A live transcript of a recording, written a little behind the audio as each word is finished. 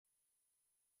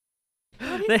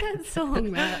What is that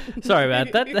song, Matt? Sorry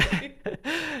about that.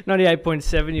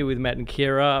 98.7, you're with Matt and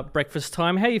Kira. Breakfast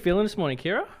time. How are you feeling this morning,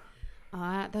 Kira?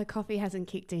 The coffee hasn't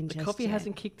kicked in just yet. Coffee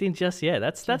hasn't kicked in just yet.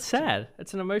 That's sad.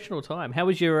 It's an emotional time. How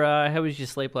was your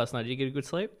sleep last night? Did you get a good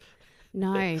sleep?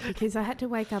 No, because I had to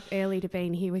wake up early to be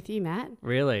in here with you, Matt.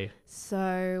 Really?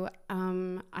 So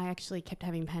I actually kept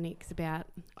having panics about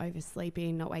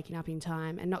oversleeping, not waking up in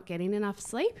time and not getting enough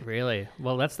sleep. Really?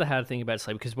 Well, that's the hard thing about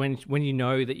sleep, because when you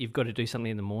know that you've got to do something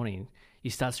in the morning, you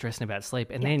start stressing about sleep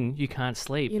and then you can't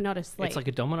sleep. You're not asleep. It's like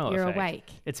a domino You're effect. awake.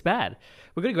 It's bad.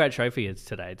 We've got a great show for you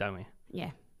today, don't we?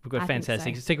 Yeah. We've got I fantastic.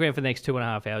 think so. Stick around for the next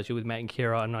 2.5 hours. You're with Matt and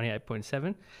Kira on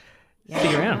 98.7. Yeah.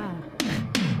 Stick around.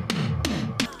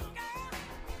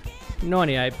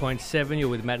 98.7, you're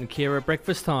with Matt and Kira.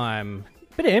 Breakfast time.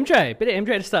 Bit of MJ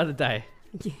to start the day.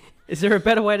 Yeah. Is there a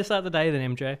better way to start the day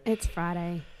than MJ? It's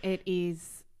Friday. It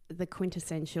is the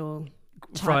quintessential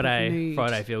type of mood.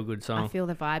 Friday feel good song. I feel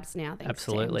the vibes now, thanks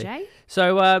Absolutely. to MJ.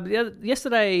 So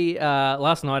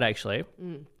last night actually,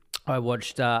 I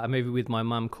watched a movie with my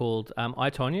mum called I,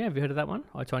 Tonya. Have you heard of that one?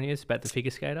 I, Tonya is about the figure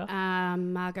skater.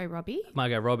 Margot Robbie.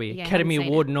 Margot Robbie, Yeah, Academy haven't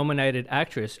seen Award nominated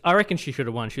actress. I reckon she should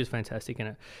have won. She was fantastic in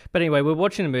it. But anyway, we're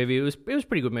watching the movie. It was a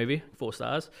pretty good movie, 4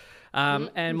 stars.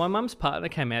 And my mum's partner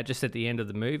came out just at the end of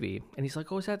the movie, and he's like,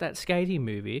 "Oh, is that skating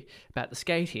movie about the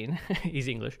skating?" He's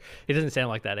English. He doesn't sound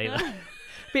like that either.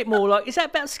 Bit more like, is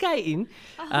that about skating?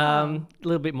 A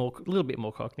little bit more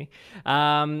Cockney.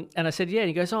 And I said, yeah. And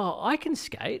he goes, "Oh, I can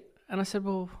skate." And I said,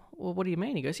 well, what do you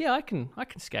mean? He goes, "Yeah, I can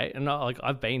skate." And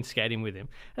I've been skating with him.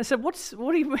 And I said, what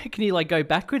do you mean? Can you go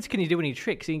backwards? Can you do any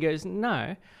tricks? And he goes,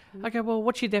 "No." I go, "Well,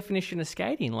 what's your definition of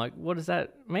skating? What does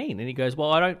that mean?" And he goes,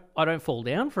 "Well, I don't fall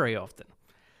down very often."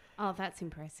 Oh, that's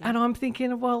impressive. And I'm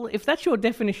thinking, well, if that's your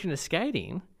definition of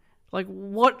skating,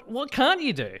 what can't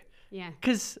you do? Yeah.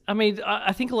 Because, I mean,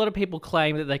 I think a lot of people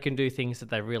claim that they can do things that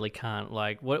they really can't.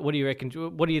 What do you reckon?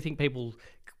 What do you think people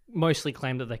mostly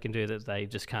claim that they can do that they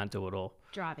just can't do at all?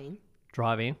 Driving.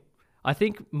 I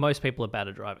think most people are bad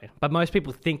at driving, but most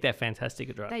people think they're fantastic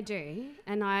at driving. They do.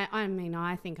 And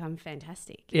I think I'm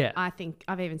fantastic. Yeah. I think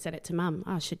I've even said it to Mum.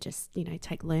 I should just,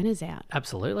 take learners out.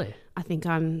 Absolutely. I think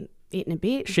I'm eating a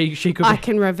bit. She could. I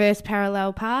can reverse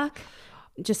parallel park,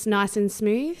 just nice and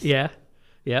smooth. Yeah.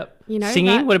 Yep.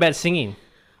 Singing? But what about singing?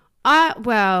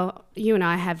 Well, you and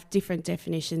I have different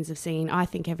definitions of singing. I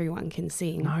think everyone can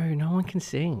sing. No one can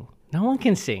sing. No one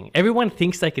can sing. Everyone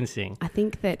thinks they can sing. I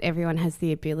think that everyone has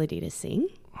the ability to sing.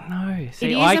 No. See,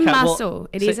 It is I a can't- muscle.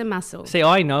 It see- is a muscle. See,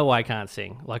 I know I can't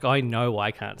sing. I know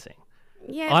I can't sing.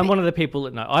 Yeah. I'm one of the people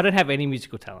that know. I don't have any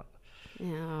musical talent.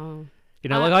 No.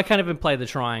 I can't even play the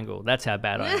triangle. That's how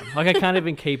bad I am. I can't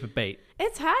even keep a beat.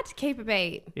 It's hard to keep a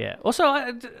beat. Yeah.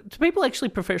 Also, do people actually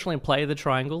professionally play the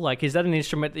triangle? Is that an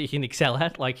instrument that you can excel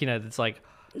at?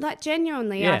 That's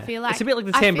Genuinely, Yeah. I feel like... It's a bit like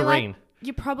the I feel tambourine.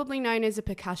 you're probably known as a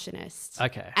percussionist.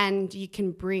 Okay. And you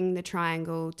can bring the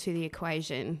triangle to the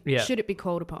equation. Yeah. Should it be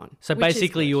called upon. So which is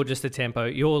basically, good. you're just a tempo.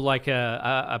 You're like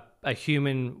a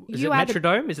human. Is You it are the-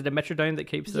 metrodome? Is it a metrodome that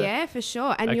keeps the? Yeah, for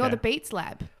sure. And you're Okay. the Beats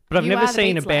Lab. But I've You never are the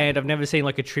seen a Beats band. Lab. I've never seen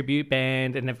a tribute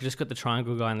band, and they've just got the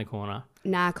triangle guy in the corner.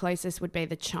 Nah, closest would be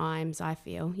the chimes, I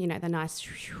feel. The nice...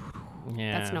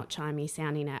 Yeah. That's not chimey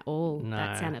sounding at all. No.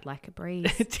 That sounded like a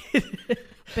breeze.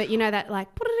 But that You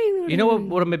know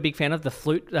what I'm a big fan of? The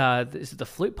flute. Is it the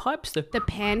flute pipes? The The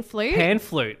pan flute. pan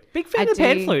flute. Big fan I of the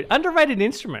pan do. flute. Underrated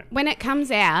instrument. When it comes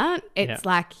out, it's Yeah.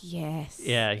 like, yes.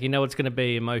 Yeah, it's going to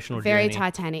be emotional. Very journey.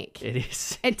 Titanic. It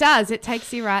is. It does. It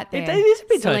takes you right there. It is a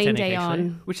bit Celine Titanic, Dion actually,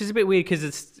 which is a bit weird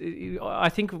because I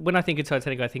think when I think of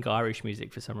Titanic, I think Irish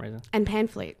music for some reason, and pan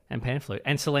flute. and pan flute,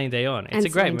 and Celine Dion. It's And a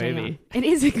great Celine movie. Dion. It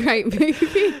is a great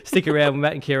movie. Stick around with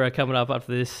Matt and Kira coming up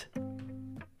after this.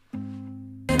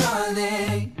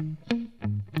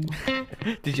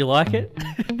 Did you like it?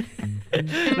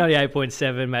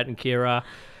 98.7, Matt and Kira.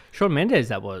 Shawn Mendes,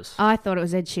 that was. I thought it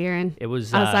was Ed Sheeran. It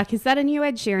was. I was like, is that a new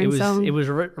Ed Sheeran song? It was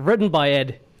written by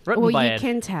Ed. Written Well, by you Ed.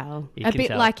 can tell. You a can bit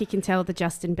tell. like you can tell the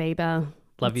Justin Bieber.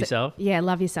 Love What's it? Yourself. Yeah,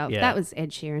 Love Yourself. Yeah. That was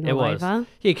Ed Sheeran It all was. over.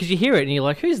 Yeah, because you hear it and you're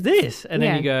like, who's this? And then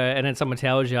Yeah. you go, and then someone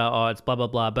tells you, oh, it's blah, blah,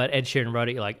 blah. But Ed Sheeran wrote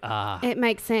it. You're like, ah. It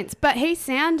makes sense. But he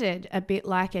sounded a bit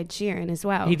like Ed Sheeran as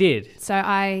well. He did. So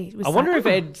I was I wonder if oh.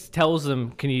 Ed tells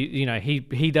them, can you,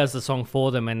 he does the song for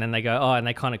them and then they go, oh, and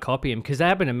they kind of copy him. Because that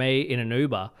happened to me in an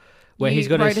Uber where You he's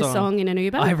got wrote a song. in an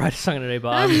Uber? I wrote a song in an Uber.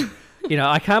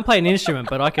 I can't play an instrument,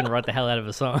 but I can write the hell out of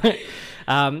a song.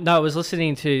 No, I was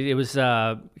listening to, it was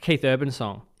Keith Urban's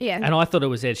song. Yeah. And I thought it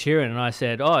was Ed Sheeran. And I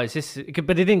said, oh, is this,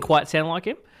 but it didn't quite sound like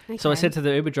him. So I Okay. said to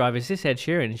the Uber driver, is this Ed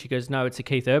Sheeran? And she goes, no, it's a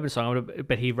Keith Urban song,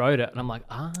 but he wrote it. And I'm like,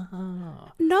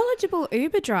 Knowledgeable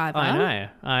Uber driver.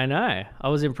 I know. I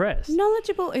was impressed.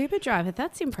 Knowledgeable Uber driver.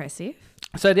 That's impressive.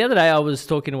 So the other day I was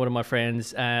talking to one of my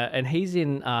friends and he's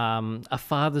in a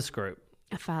father's group.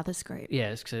 A father's group.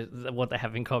 Yes, because what they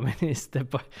have in common is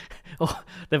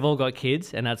they've all got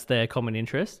kids, and that's their common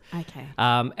interest. Okay.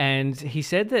 And he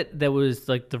said that there was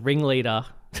like the ringleader.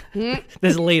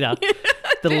 There's a leader.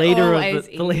 The leader always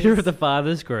of the leader is. of the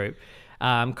fathers group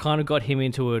kind of got him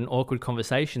into an awkward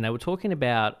conversation. They were talking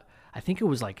about, I think it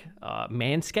was like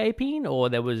manscaping,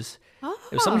 or it was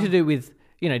something to do with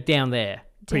down there.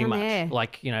 Pretty Down much. there.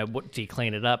 Like, what do you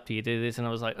clean it up? Do you do this? And I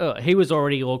was like, oh, he was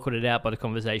already awkwarded out by the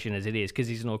conversation as it is, because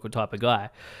he's an awkward type of guy.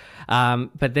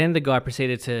 But then the guy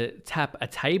proceeded to tap a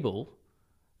table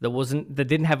that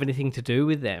didn't have anything to do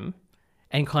with them,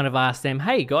 and kind of asked them,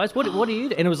 hey guys, what are you?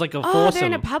 And it was like a Oh, foursome. they're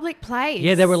in a public place.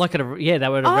 Yeah, they were like at a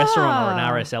restaurant or an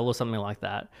Oh. RSL or something like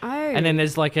that. Oh. And then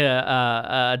there's like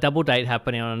a double date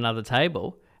happening on another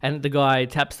table, and the guy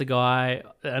taps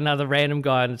another random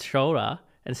guy on the shoulder,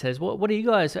 and says, what do you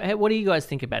guys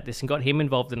think about this? And got him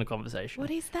involved in the conversation.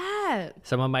 What is that?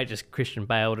 So my mate just Christian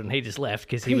bailed, and he just left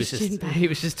because he was Christian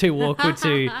just too awkward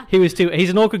to. He's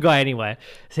an awkward guy anyway,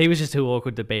 so he was just too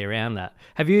awkward to be around that.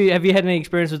 Have you had any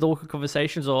experience with awkward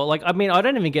conversations, or like, I mean, I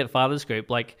don't even get father's group.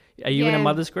 Like, are you in a Yeah.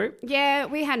 mother's group? Yeah,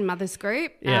 we had mother's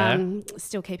group. Yeah.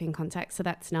 Still keep in contact, so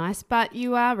that's nice. But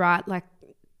you are right. Like,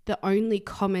 the only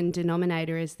common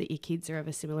denominator is that your kids are of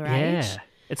a similar age. Yeah.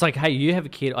 It's like, hey, you have a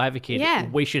kid, I have a kid. Yeah.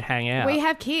 We should hang out. We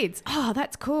have kids. Oh,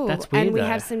 that's cool. That's weird, And we though.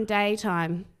 have some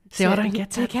daytime. See, I don't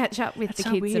get to that. catch up with That's the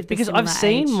so kids weird, of the because I've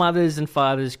similar seen age. mothers and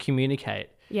fathers communicate.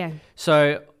 Yeah.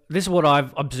 So this is what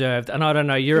I've observed, and I don't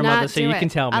know, you're a Nah, mother, so do you it. can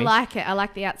tell me. I like it. I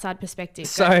like the outside perspective. Go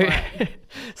So for it.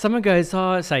 someone goes,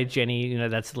 oh, say Jenny,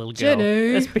 that's the little girl.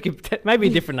 Jenny. Let's pick maybe a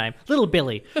different name. Little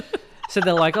Billy. So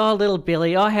they're like, oh, little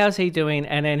Billy, oh, how's he doing?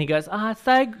 And then he goes,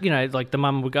 like the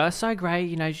mum would go, so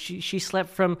great, she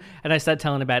slept from, and they start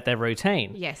telling about their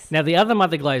routine. Yes. Now the other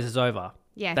mother glazes over.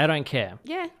 Yeah. They don't care.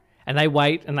 Yeah. And they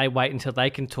wait until they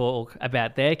can talk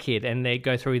about their kid, and they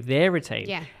go through their routine.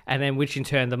 Yeah. And then, which in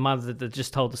turn, the mother that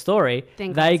just told the story,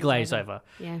 Then they glazes glaze over. over.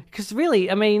 Yeah. Because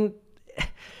really, I mean,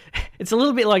 it's a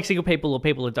little bit like single people or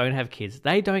people that don't have kids.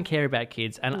 They don't care about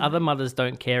kids, and other mothers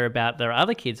don't care about their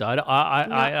other kids. I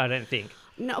don't think.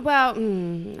 No, well, I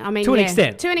mean, To an yeah,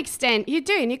 extent. To an extent, you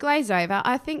do, and you glaze over.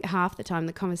 I think half the time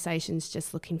the conversation's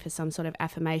just looking for some sort of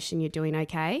affirmation you're doing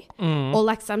okay, or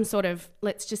like some sort of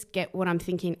let's just get what I'm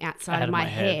thinking outside of my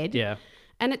head. Yeah.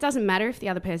 And it doesn't matter if the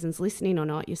other person's listening or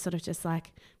not. You're sort of just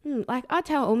like I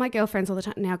tell all my girlfriends all the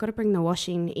time. Now I've got to bring the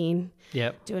washing in.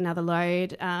 Yep. Do another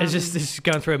load. It's just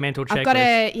going through a mental checklist. I've got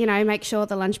to, make sure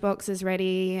the lunchbox is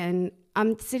ready, and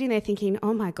I'm sitting there thinking,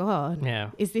 oh my god, Yeah.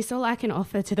 is this all I can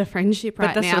offer to the friendship But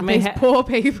right that's now? what I mean. These poor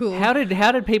people. How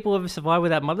did people ever survive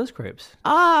without mothers groups?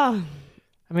 Oh,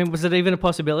 I mean, was it even a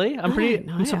possibility? don't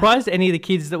know. I'm surprised any of the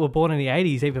kids that were born in the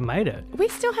 80s even made it. we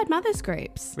still had mothers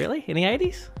groups. Really? In the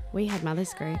 80s? We had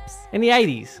mothers groups. In the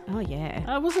 80s? Oh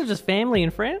yeah, Wasn't it just family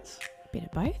and friends? bit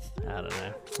of both.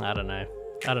 I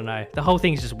don't know. The whole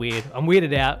thing's just weird. I'm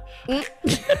weirded out.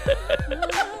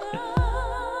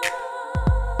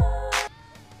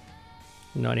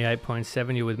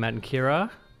 98.7, you're with Matt and Kira.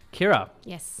 Kira,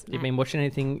 Yes, you've been watching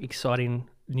anything exciting,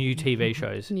 new TV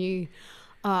shows? new.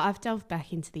 Oh, I've delved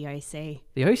back into the OC.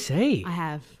 The OC? I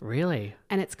have. Really?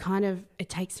 And it's it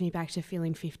takes me back to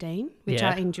feeling 15, which Yeah.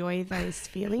 I enjoy those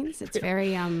feelings. It's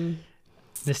very,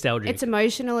 Nostalgic. it's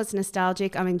emotional, it's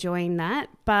nostalgic. I'm enjoying that.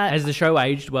 But Has the show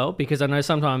aged well? Because I know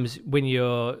sometimes when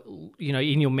you're,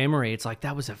 in your memory, it's like,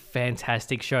 that was a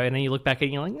fantastic show. And then you look back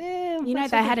and you're like,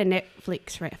 they had a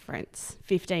Netflix reference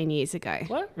 15 years ago.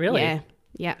 What? Really? Yeah.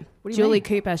 Yeah. do you Julie mean?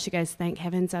 Cooper, she goes, thank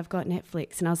heavens I've got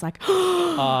Netflix. And I was like,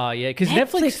 Oh, yeah. Because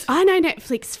Netflix... I know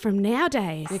Netflix from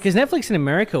nowadays. Because Netflix in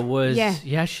America was... Yeah.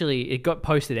 It got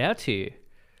posted out to you.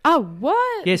 Oh,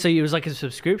 what? Yeah, so it was like a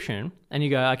subscription, and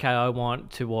you go, okay, I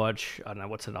want to watch, I don't know,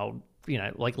 what's an old,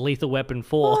 like Lethal Weapon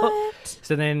 4. What?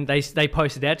 So then they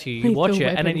post it out to you, you watch it,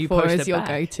 and then you post it your back.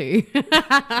 go-to.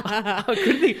 I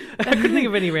couldn't think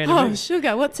of any random Oh, movie.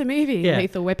 sugar, what's a movie? Yeah.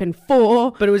 Lethal Weapon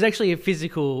 4. But it was actually a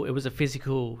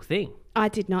physical thing. I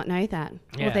did not know that.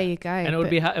 Yeah. Well, there you go. And it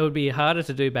would be harder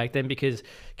to do back then because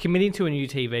committing to a new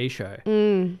TV show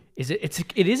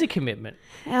it is a commitment,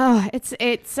 Oh, it's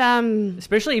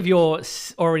especially if you're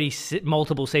already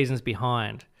multiple seasons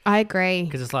behind. I agree.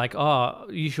 Because it's like, oh,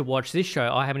 you should watch this show.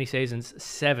 Oh, how many seasons?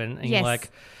 7. And Yes. you're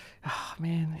like, oh,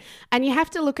 man. And you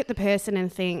have to look at the person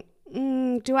and think,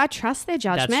 do I trust their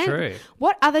judgment? true.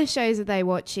 What other shows are they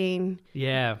watching?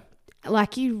 Yeah.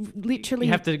 Like you literally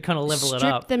You have to kind of level it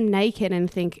strip up. them naked and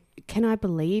think, can I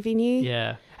believe in you?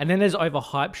 Yeah. And then there's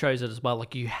overhype shows as well.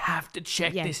 Like, you have to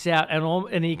check this out.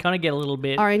 And you kind of get a little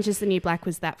bit... Orange is the New Black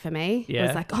was that for me. Yeah. It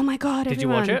was like, oh my God, Did you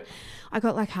watch it? I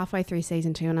got like halfway through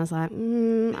season 2 and I was like,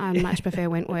 I much prefer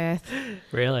Wentworth.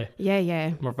 Really?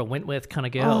 Yeah. More of a Wentworth kind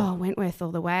of girl. Oh, Wentworth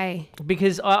all the way.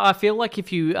 Because I feel like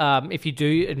if you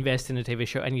do invest in a TV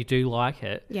show and you do like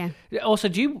it... Yeah. Also,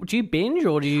 do you binge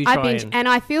or do you try I binge, and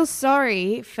I feel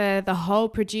sorry for the whole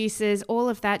producers, all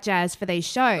of that jazz for these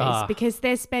shows because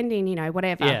they're spending,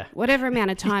 whatever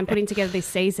amount of time putting together this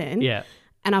season. Yeah.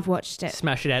 And I've watched it.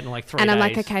 Smash it out in like 3 days. And I'm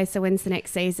like, okay, so when's the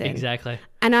next season? Exactly.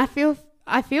 And I feel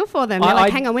for them. They're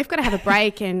like, hang on, we've got to have a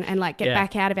break and like get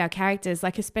back out of our characters,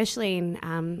 like especially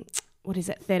in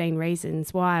 13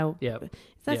 Reasons Why? Yeah.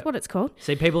 That's what it's called.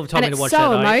 See, people have told and me to watch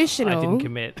so that. Emotional. I didn't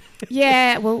commit.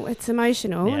 Yeah, well, it's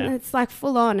emotional. Yeah. And it's like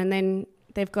full on, and then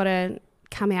they've got to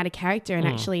come out of character and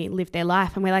actually live their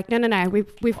life. And we're like, no,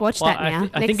 we've watched that now.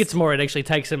 I think it's more. It actually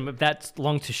takes them that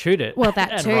long to shoot it. Well,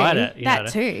 that and too. Write it, that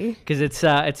too. Because it's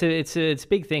a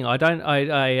big thing. I don't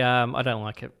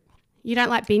like it. You don't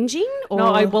like binging? Or?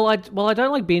 No, I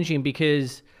don't like binging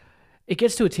because it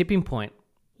gets to a tipping point.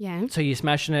 Yeah. So you're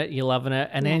smashing it, you're loving it,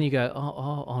 and then you go,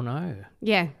 oh no.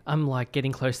 Yeah. I'm like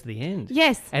getting close to the end.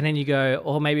 Yes. And then you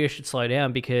go, maybe I should slow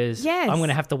down because I'm going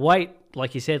to have to wait,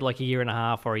 like you said, like a year and a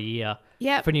half or a year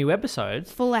for new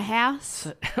episodes. Fuller House.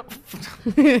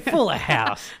 Fuller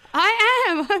House.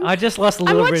 I am. I just lost a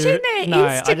little bit. I'm watching their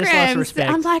Instagrams. I just lost respect.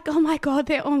 I'm like, oh my God,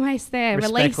 they're almost there.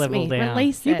 Respect Release me. Down.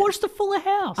 Release You it. watched the Fuller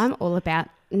House. I'm all about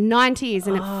 90s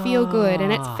and it feel good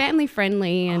and it's family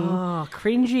friendly and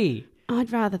cringy.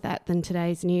 I'd rather that than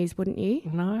today's news, wouldn't you?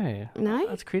 No.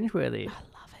 That's cringeworthy. I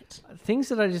love it. Things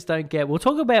that I just don't get. We'll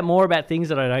talk more about things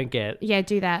that I don't get. Yeah,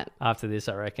 do that. After this,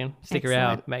 I reckon. Stick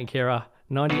around. Matt and Kira,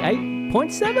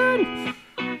 98.7.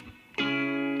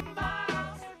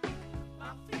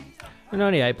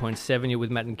 98.7, you're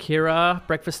with Matt and Kira.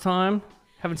 Breakfast time.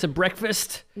 Having some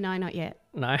breakfast? No, not yet.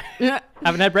 No.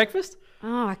 Haven't had breakfast?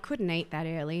 Oh, I couldn't eat that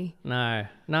early. No,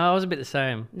 I was a bit the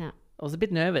same. No. I was a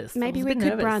bit nervous. Maybe we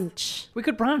could brunch. We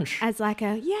could brunch. As like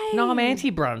a, yay. No, I'm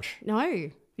anti-brunch. No.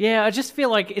 Yeah, I just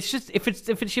feel like it's just, if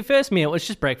it's your first meal, it's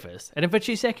just breakfast. And if it's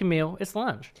your second meal, it's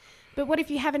lunch. But what if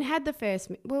you haven't had the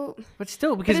first meal? Well, but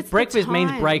still, because breakfast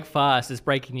means break fast. It's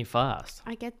breaking your fast.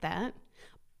 I get that.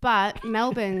 But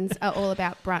Melbournes are all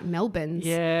about brunch. Melbournes.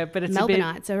 Yeah, but it's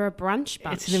Melbourneites are a brunch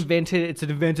bunch. It's an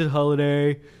invented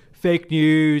holiday. Fake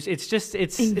news. It's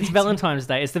Valentine's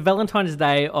Day. It's the Valentine's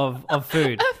Day of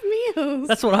food. Of meals.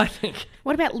 That's what I think.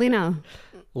 What about dinner?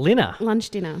 Lunch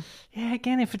dinner. Yeah,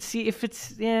 again, if it's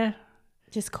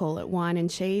just call it wine and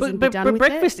cheese but be done with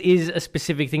breakfast it. is a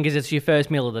specific thing because it's your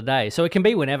first meal of the day. So it can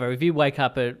be whenever. If you wake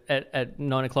up at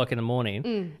 9 o'clock in the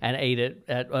morning and eat it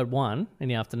at 1 in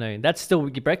the afternoon, that's still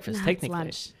your breakfast, technically.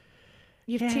 It's lunch.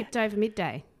 You've tipped over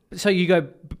midday. So you go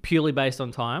purely based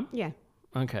on time? Yeah.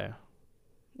 Okay.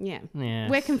 Yeah. Yeah.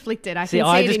 We're conflicted. I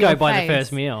just go by the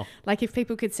first meal. Like if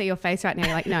people could see your face right now,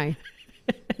 you're like, no.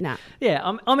 No. Yeah,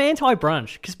 I'm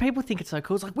anti-brunch because people think it's so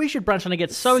cool. It's like, we should brunch, and I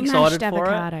get so excited for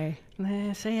avocado.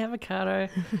 Nah, see, avocado.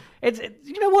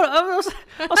 You know what? I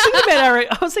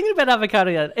was thinking about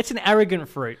avocado. It's an arrogant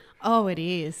fruit. Oh, it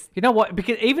is. You know what?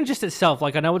 Because even just itself,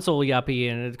 like I know it's all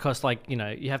yuppie and it costs like,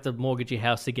 you have to mortgage your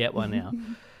house to get one now.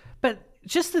 But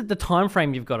just the time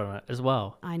frame you've got on it as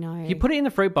well. I know. You put it in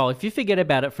the fruit bowl. If you forget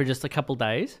about it for just a couple of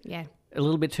days, a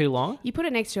little bit too long. You put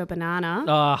it next to a banana.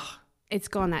 Oh, it's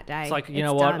gone that day. It's like, you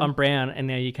know what? I'm brown and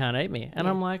now you can't eat me. And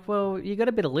I'm like, well, you got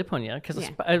a bit of lip on you because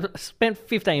I spent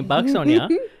 $15 on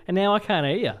you and now I can't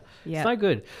eat you. Yeah. So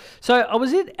good. So I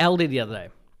was at Aldi the other day.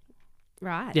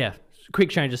 Right. Yeah. Quick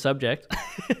change of subject.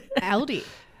 Aldi.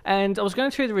 And I was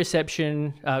going through the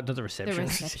reception, not the reception,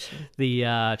 the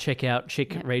checkout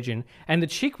chick region. And the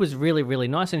chick was really, really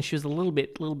nice. And she was a little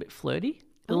bit flirty.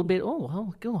 A little bit,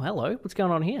 hello, what's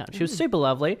going on here? She was super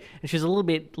lovely, and she was a little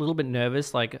bit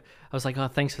nervous. Like, I was like, oh,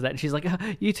 thanks for that. And she's like,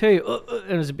 you too.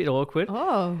 And it was a bit awkward.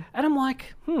 Oh. And I'm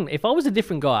like, if I was a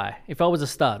different guy, if I was a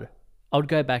stud, I would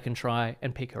go back and try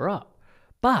and pick her up.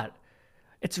 But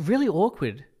it's really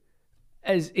awkward,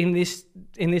 as in this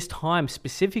time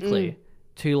specifically,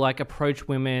 to like approach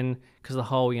women because the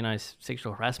whole,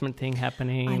 sexual harassment thing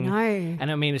happening. I know.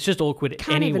 And I mean, it's just awkward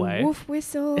Can't anyway. Even woof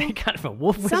whistle. Can't even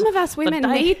woof whistle. Some of us women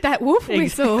need that woof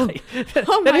whistle. Exactly.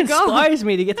 Oh my God. That inspires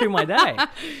me to get through my day.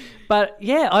 But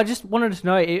yeah, I just wanted to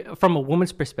know from a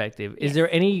woman's perspective, is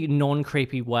there any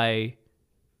non-creepy way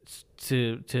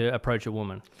to approach a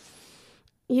woman?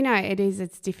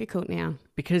 It's difficult now.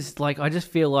 Because like I just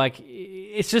feel like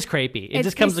it's just creepy. It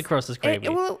just comes across as creepy.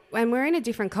 And we're in a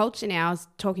different culture now. I was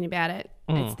talking about it.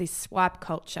 It's this swipe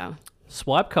culture.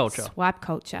 Swipe culture. Swipe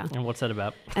culture. And what's that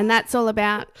about? And that's all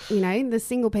about, the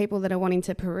single people that are wanting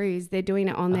to peruse. They're doing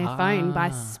it on their phone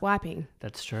by swiping.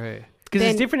 That's true. Because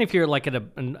it's different if you're like at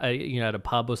a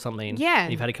pub or something. Yeah.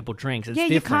 And you've had a couple of drinks. It's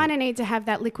different. You kind of need to have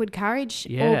that liquid courage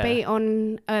or be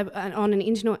on an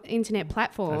internet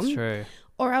platform. That's true.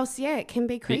 Or else, it can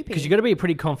be creepy. Because you've got to be a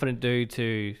pretty confident dude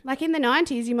to... Like in the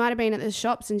 90s, you might have been at the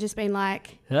shops and just been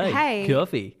like, hey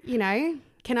coffee.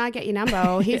 Can I get your number?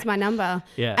 Or here's my number.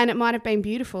 Yeah. And it might have been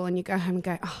beautiful and you go home and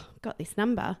go, oh, I've got this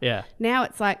number. Yeah. Now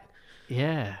it's like...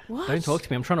 Yeah. What? Don't talk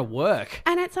to me. I'm trying to work.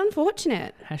 And it's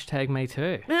unfortunate. Hashtag me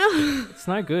too. It's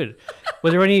no good. Were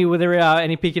there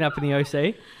any picking up in the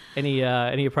OC? Any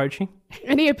approaching?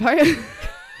 Any approaching?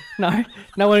 No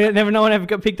one ever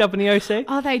got picked up in the OC.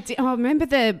 Oh, they did. Oh, remember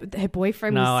her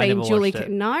boyfriend was seeing Julie.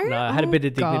 No, I had a bit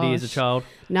of dignity as a child.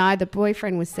 No, the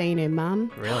boyfriend was seeing her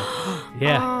mum. Really?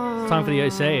 Yeah. It's time for the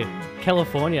OC.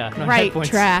 California. Great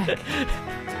track.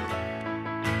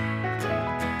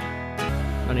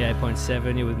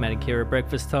 98.7. You're with Matt and Kira at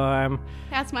breakfast time.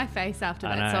 How's my face after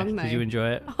that song, though? Did you enjoy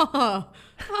it? Oh.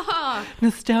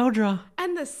 Nostalgia.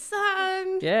 And the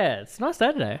sun. Yeah, it's a nice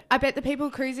day today. I bet the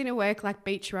people cruising to work like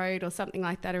Beach Road or something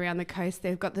like that around the coast,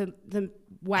 they've got the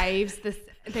waves.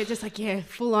 They're just like,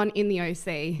 full on in the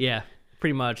OC. Yeah,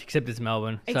 pretty much, except it's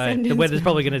Melbourne. So the weather's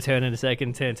probably going to turn in a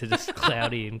second, turn to just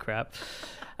cloudy and crap.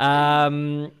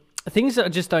 Things that I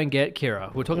just don't get,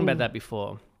 Kira. We were talking about that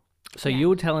before. So you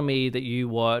were telling me that you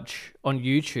watch on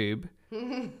YouTube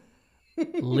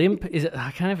Limp, is it?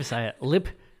 I can't ever say it. Lip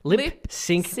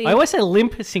sync. I always say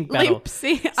limp sync battle. Limp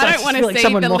sync. I don't want to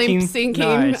see the limp syncing.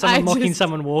 No, someone mocking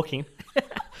someone walking.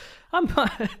 I'm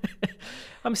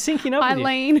syncing up with you.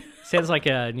 Eileen. Sounds like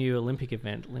a new Olympic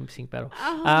event, limp sync battle.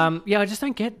 Yeah,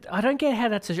 I don't get how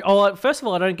that's a... Oh, first of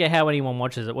all, I don't get how anyone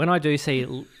watches it. When I do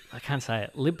see, I can't say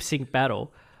it, lip sync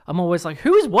battle, I'm always like,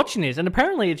 who is watching this? And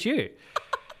apparently it's you.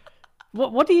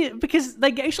 What do you... Because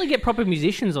they actually get proper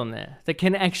musicians on there that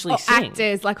can actually sing.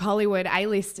 Actors, like Hollywood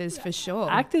A-listers for sure.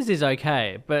 Actors is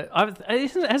okay, but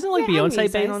hasn't like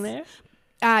Beyonce been on there?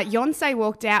 Beyonce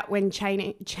walked out when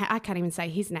I can't even say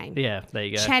his name. Yeah, there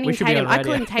you go. Channing Tatum. I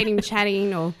call him Tatum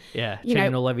Channing or... Yeah,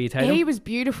 Channing Olivia Tatum. He was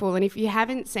beautiful, and if you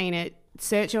haven't seen it,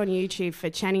 search on YouTube for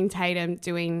Channing Tatum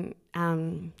doing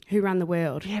Who Run the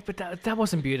World. Yeah, but that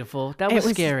wasn't beautiful. That was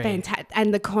scary. Fantastic.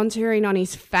 And the contouring on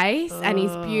his face and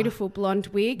his beautiful blonde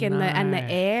wig and the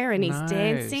air and his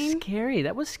dancing. Scary.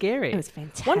 That was scary. It was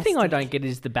fantastic. One thing I don't get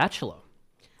is The Bachelor.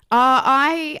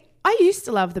 I used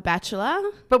to love The Bachelor.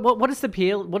 But what is the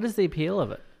appeal? What is the appeal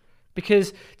of it?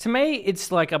 Because to me,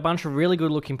 it's like a bunch of really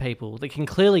good-looking people that can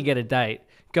clearly get a date,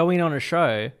 going on a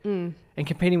show and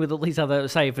competing with all these other,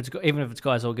 say, even if it's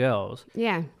guys or girls.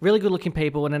 Yeah. Really good-looking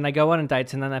people, and then they go on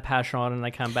dates, and then they pass on, and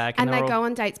they come back. And they go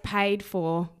on dates paid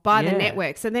for by the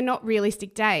network, so they're not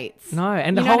realistic dates. No,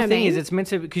 and the whole thing is it's meant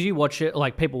to, because you watch it,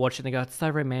 like people watch it, and they go, it's so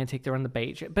romantic, they're on the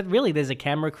beach. But really, there's a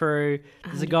camera crew,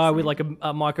 there's a guy with like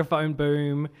a microphone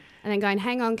boom. And then going,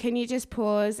 hang on, can you just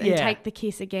pause and take the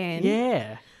kiss again?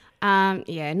 Yeah. Not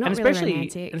really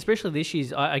romantic. And especially this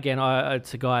year's,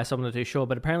 it's a guy, so I'm not too sure,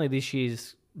 but apparently this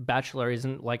year's Bachelor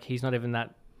isn't like, he's not even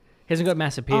that, he hasn't got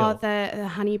mass appeal. Oh, the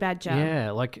honey badger.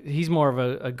 Yeah, like he's more of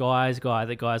a guy's guy,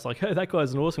 that guy's like, hey, that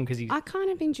guy's an awesome because I kind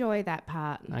of enjoy that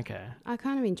part. Okay. I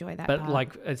kind of enjoy that part. But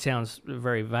like, it sounds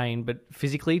very vain, but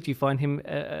physically, do you find him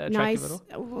attractive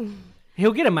at all?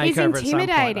 He'll get a makeover. He's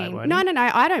intimidating. At some point, No.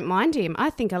 I don't mind him. I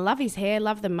think I love his hair,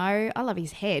 love the mo. I love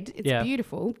his head. It's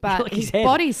beautiful, but like his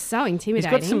body's so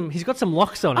intimidating. He's got some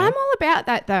locks on him. I'm all about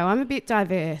that though. I'm a bit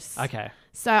diverse. Okay.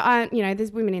 So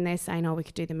there's women in there saying, "Oh, we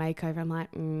could do the makeover." I'm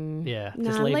like,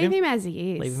 just leave him as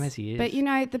he is. Leave him as he is. But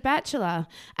The Bachelor,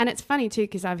 and it's funny too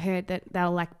because I've heard that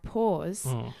they'll like pause.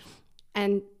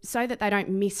 And so that they don't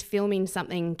miss filming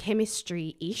something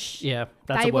chemistry-ish,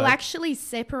 they will actually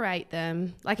separate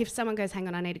them. Like if someone goes, hang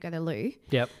on, I need to go to the loo,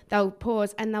 they'll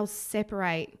pause and they'll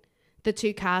separate the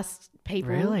two cast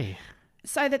people. Really?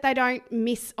 So that they don't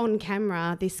miss on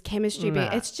camera this chemistry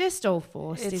bit. It's just all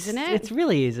forced, isn't it? It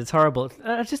really is. It's horrible.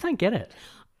 I just don't get it.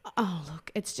 Oh,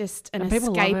 look, it's just an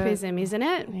escapism, isn't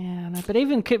it? Yeah, no, but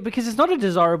even because it's not a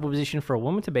desirable position for a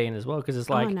woman to be in as well, because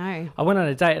it's like, I went on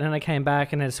a date and then I came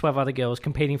back and there's 12 other girls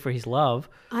competing for his love.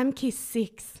 I'm kiss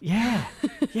 6. Yeah,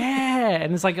 yeah.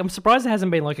 And it's like, I'm surprised there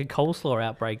hasn't been like a coleslaw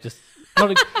outbreak, just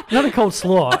not a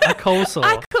coleslaw, a coleslaw.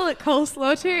 I call it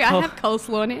coleslaw too. I have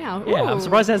coleslaw now. Yeah, I'm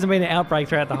surprised there hasn't been an outbreak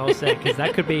throughout the whole set, because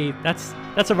that could be, that's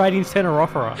a ratings turner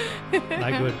offerer. No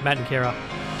good. Matt and Kira.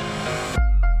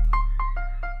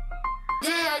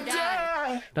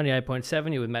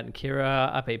 98.7, you're with Matt and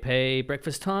Kira, RPP,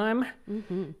 breakfast time,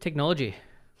 technology.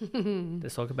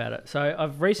 Let's talk about it. So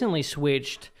I've recently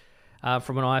switched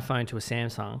from an iPhone to a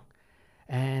Samsung,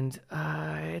 and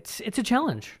it's a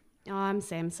challenge. Oh, I'm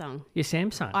Samsung. You're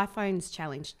Samsung. iPhone's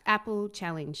challenged. Apple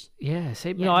challenged. Yeah.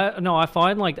 See, yeah. No, I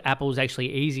find like Apple's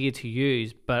actually easier to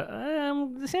use, but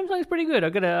the Samsung's pretty good. I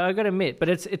gotta admit, but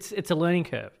it's a learning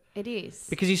curve. It is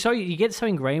because you get so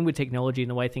ingrained with technology and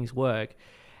the way things work,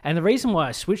 and the reason why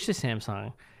I switched to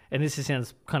Samsung, and this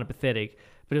sounds kind of pathetic,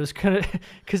 but it was kind of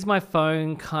because my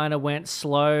phone kind of went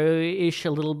slow-ish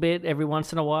a little bit every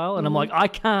once in a while, and I'm like, I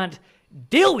can't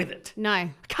deal with it. No,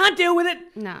 I can't deal with it.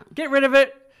 No, get rid of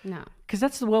it. No. Because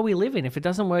that's the world we live in. If it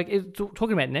doesn't work,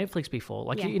 talking about Netflix before,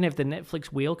 like, you know, if the Netflix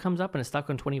wheel comes up and it's stuck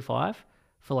on 25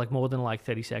 for like more than like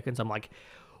 30 seconds, I'm like,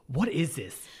 what is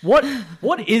this? What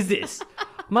is this?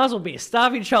 Might as well be a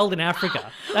starving child in Africa.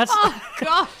 That's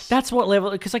gosh. That's what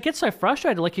level, because I get so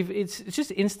frustrated. Like, if it's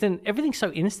just instant, everything's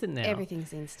so instant now.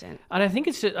 Everything's instant. And I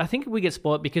think we get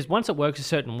spoiled because once it works a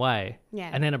certain way,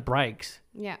 and then it breaks.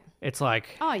 Yeah. It's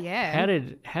like, oh yeah.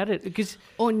 How did because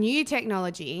or new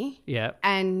technology. Yeah.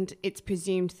 And it's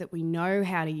presumed that we know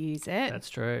how to use it. That's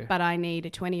true. But I need a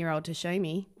 20-year-old to show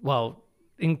me. Well,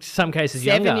 in some cases,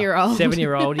 7-year-old.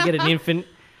 7-year-old. You get an infant.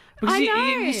 Because I know.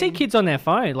 You see kids on their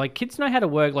phone. Like, kids know how to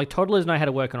work. Like, toddlers know how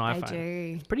to work on iPhone. They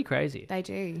do. It's pretty crazy. They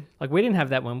do. Like, we didn't have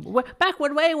that when... Back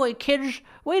when we were kids,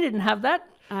 we didn't have that.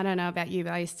 I don't know about you,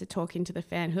 but I used to talk into the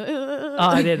fan. Oh,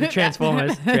 I did. The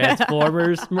Transformers.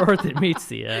 More than meets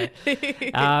the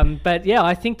eye. But, yeah,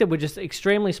 I think that we're just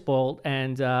extremely spoiled.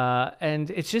 And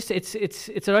it's just... It's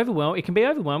an overwhelming... It can be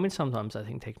overwhelming sometimes, I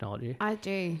think, technology. I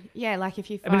do. Yeah, like if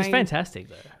you phone... I mean, it's fantastic,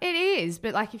 though. It is.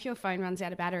 But, like, if your phone runs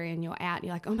out of battery and you're out,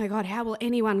 you're like, oh, my God, how will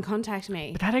anyone contact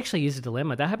me? But that actually is a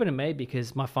dilemma. That happened to me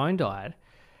because my phone died.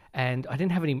 And I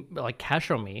didn't have any like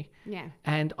cash on me. Yeah.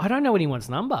 And I don't know anyone's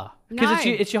number because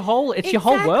No. it's your whole world.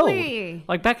 Exactly.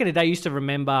 Like back in the day, I used to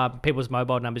remember people's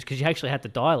mobile numbers because you actually had to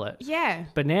dial it. Yeah.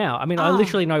 But now, I mean, I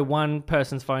literally know one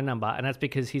person's phone number, and that's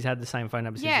because he's had the same phone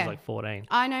number since he was like 14.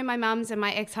 I know my mum's and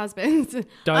my ex-husband's.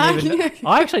 Don't even. Know.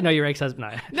 I actually know your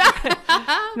ex-husband. No.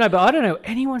 No, but I don't know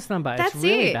anyone's number. That's it's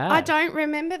really it. bad. I don't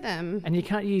remember them. And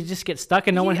you just get stuck,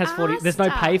 and no one has 40. There's no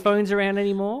pay phones around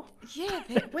anymore. Yeah,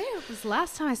 where was the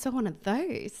last time I saw one of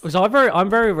those? So I'm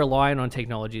very reliant on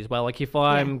technology as well. Like if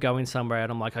I'm going somewhere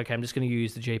and I'm like, okay, I'm just going to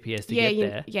use the GPS to get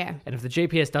there. Yeah. And if the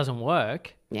GPS doesn't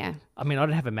work, I mean, I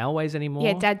don't have a Malways anymore.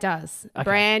 Yeah, Dad does. Okay.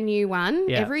 Brand new one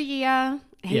every year.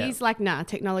 He's like, nah,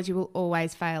 technology will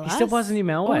always fail us. He still buys a new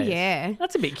Malways. Oh, yeah.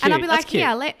 That's a bit cute. And I'll be like,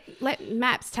 yeah, let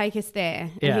Maps take us there.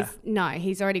 And Yeah.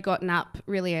 he's already gotten up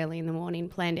really early in the morning,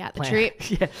 planned out the trip.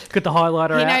 Yeah, got the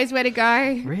highlighter out. He knows where to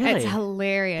go. Really? It's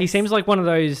hilarious. He seems like one of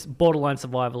those borderline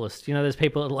survivalists. You know, there's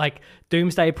people that are like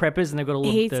doomsday preppers and they've got all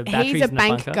the batteries He's in a the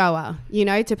bank bunker.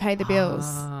 goer, to pay the bills.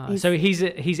 So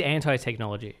he's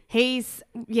anti-technology.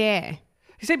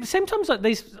 You see, sometimes like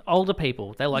these older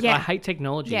people, they're like, I hate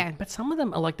technology. Yeah. But some of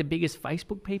them are like the biggest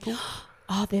Facebook people.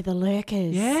 Oh, they're the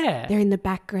lurkers. Yeah. They're in the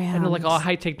background. And they're like, I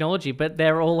hate technology, but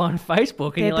they're all on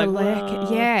Facebook. And They're you're the like,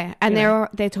 lurkers. Yeah. And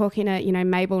they're talking to,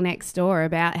 Mabel next door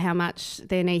about how much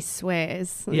their niece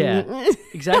swears. Yeah,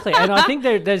 exactly. And I think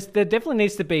there definitely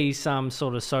needs to be some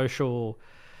sort of social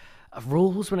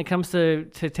rules when it comes to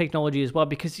technology as well,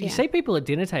 because you see people at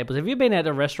dinner tables. Have you been at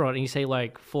a restaurant and you see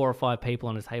like 4 or 5 people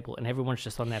on a table and everyone's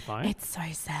just on their phone? It's so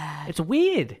sad. It's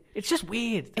weird. It's just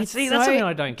weird. That's something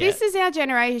I don't get. This is our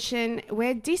generation.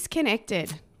 We're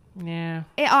disconnected. Yeah.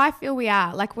 I feel we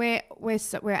are. Like we're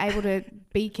able to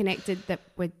be connected that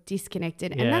we're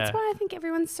disconnected. And that's why I think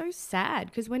everyone's so sad,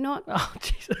 because we're not. Oh,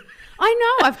 Jesus.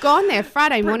 I know. I've gone there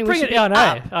Friday morning. I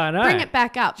know. Bring it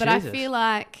back up. But Jesus. I feel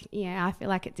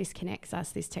like it disconnects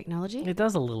us, this technology. It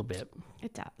does a little bit.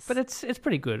 It does. But it's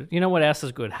pretty good. You know what else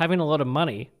is good? Having a lot of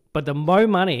money. But the more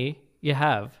money you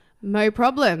have, more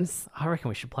problems. I reckon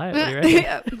we should play it. What do you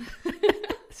reckon?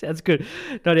 Sounds good.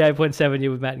 98.7,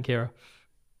 you with Matt and Kira.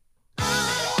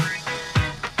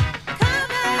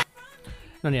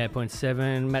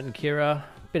 98.7, Matt and Kira.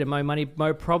 Bit of Mo Money,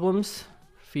 Mo Problems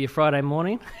for your Friday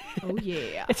morning. Oh,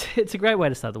 yeah. It's a great way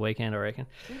to start the weekend, I reckon.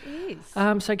 It is.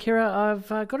 So, Kira,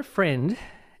 I've got a friend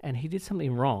and he did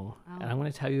something wrong. And I'm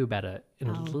going to tell you about it in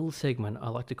a little segment I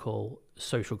like to call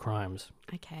Social Crimes.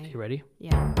 Okay. Are you ready?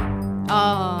 Yeah.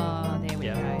 Oh, there we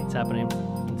go. It's happening.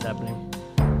 It's happening.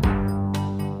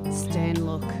 Stern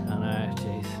look. I know,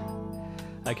 jeez.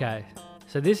 Okay,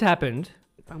 so this happened.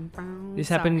 This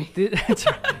happened. It's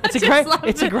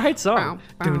a great song.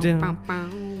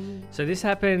 So this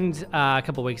happened a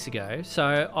couple of weeks ago.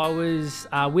 So I was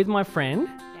with my friend,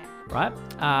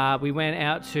 right? We went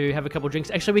out to have a couple of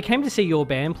drinks. Actually, we came to see your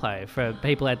band play. For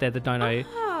people out there that don't know,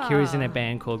 Kira's in a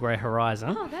band called Grey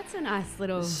Horizon. Oh, that's a nice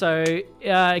little... So,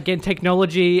 again,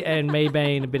 technology and me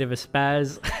being a bit of a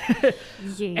spaz.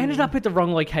 Ended up at the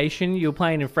wrong location. You were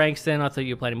playing in Frankston. I thought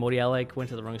you were playing in Morty Alec. Went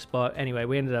to the wrong spot. Anyway,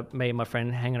 we ended up, me and my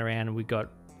friend, hanging around, and we got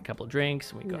a couple of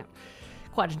drinks. And we got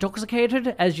quite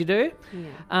intoxicated, as you do.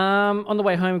 Yeah. On the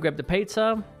way home, we grabbed a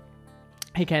pizza.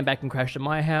 He came back and crashed at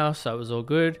my house, so it was all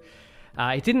good.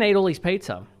 He didn't eat all his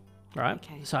pizza, right?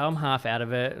 Okay. So I'm half out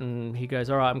of it, and he goes,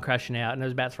 all right, I'm crashing out. And there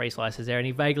was about 3 slices there, and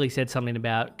he vaguely said something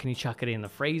about, can you chuck it in the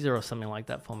freezer or something like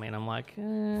that for me? And I'm like...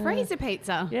 Freezer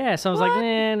pizza? Yeah, so I was like,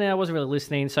 no, I wasn't really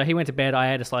listening. So he went to bed. I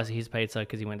had a slice of his pizza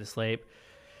because he went to sleep.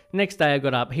 Next day I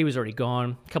got up, he was already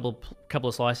gone. Couple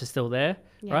of slices still there,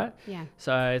 right? Yeah.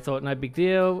 So I thought, no big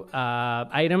deal.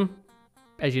 Ate them.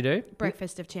 As you do.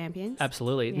 Breakfast of champions.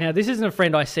 Absolutely. Yeah. Now, this isn't a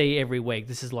friend I see every week.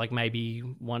 This is like maybe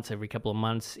once every couple of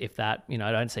months, if that. You know,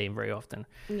 I don't see him very often.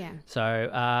 Yeah.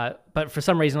 So, but for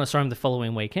some reason, I saw him the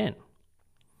following weekend.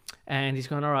 And he's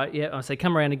going, all right, yeah. I say,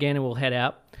 come around again and we'll head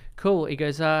out. Cool. He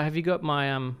goes, have you got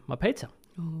my my pizza?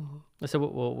 Oh. I said,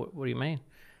 what do you mean?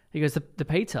 He goes, the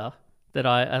pizza that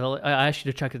I asked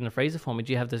you to chuck it in the freezer for me.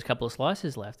 Do you have those couple of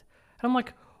slices left? And I'm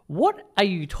like, what are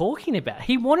you talking about?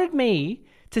 He wanted me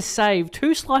to save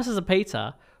 2 slices of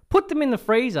pizza, put them in the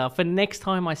freezer for next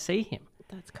time I see him.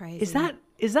 That's crazy. Is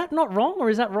that not wrong, or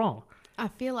is that wrong? I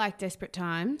feel like desperate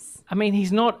times. I mean,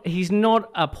 he's not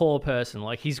a poor person.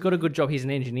 Like, he's got a good job. He's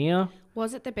an engineer.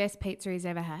 Was it the best pizza he's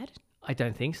ever had? I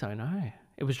don't think so, no.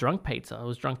 It was drunk pizza. It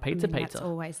was drunk pizza. That's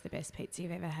always the best pizza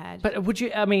you've ever had. But would you,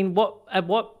 at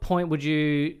what point would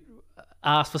you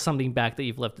ask for something back that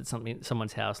you've left at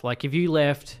someone's house? Like, if you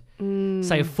left,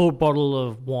 say, a full bottle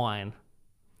of wine,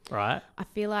 right? I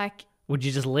feel like... Would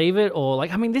you just leave it? Or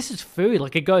like, I mean, this is food.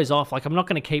 Like, it goes off. Like, I'm not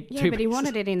going to keep 2 Yeah, but he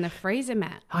wanted it in the freezer,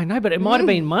 Matt. I know, but it might have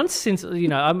been months since, it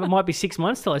might be 6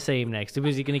 months till I see him next.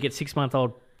 Was he going to get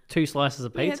 6-month-old 2 slices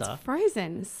of pizza? Yeah, it's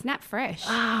frozen. Snap fresh.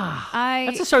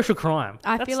 That's a social crime.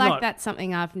 I feel like that's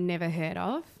something I've never heard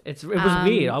of. It was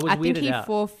weird. I was weirded out.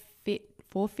 I think he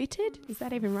forfeited? Is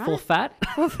that even right? Forfeit?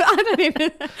 I don't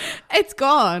even... It's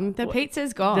gone. The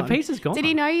pizza's gone. The pizza's gone. Did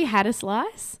he know you had a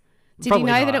slice? Did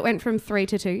Probably you know not. that it went from 3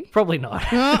 to 2? Probably not.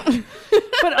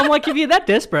 But I'm like, if you're that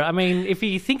desperate, I mean, if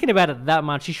you're thinking about it that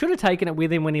much, you should have taken it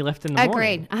with him when he left in the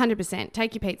morning. Agreed, 100%.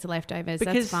 Take your pizza leftovers.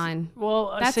 That's fine.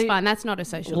 Well, that's fine. That's not a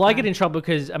social Well, I get in trouble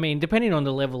because, I mean, depending on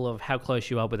the level of how close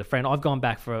you are with a friend, I've gone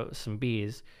back for some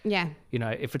beers. Yeah. You know,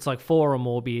 if it's like 4 or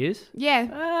more beers, yeah,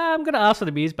 I'm going to ask for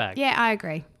the beers back. Yeah, I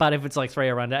agree. But if it's like 3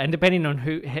 or under, and depending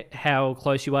on how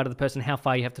close you are to the person, how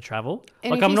far you have to travel.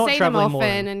 And like, if I'm you not see them traveling often more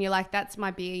and you're like, that's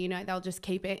my beer, they'll just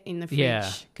keep it in the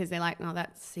fridge because they're like, no,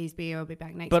 that's his beer. I'll be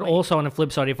back next week. But also on the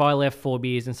flip side, if I left 4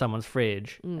 beers in someone's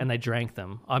fridge and they drank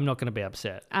them, I'm not going to be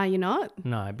upset. Are you not?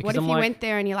 No, because what if you went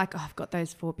there and you're like, oh, I've got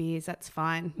those 4 beers. That's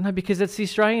fine. No, because it's the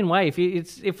Australian way. If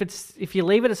you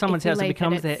leave it at someone's house, it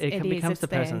becomes the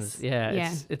person's.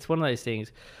 Yeah, it's one of those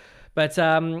things. But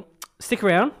stick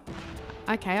around.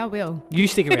 Okay, I will. You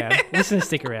stick around. Listeners,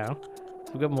 stick around.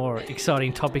 We've got more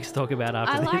exciting topics to talk about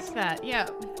after this. I like that. Yeah.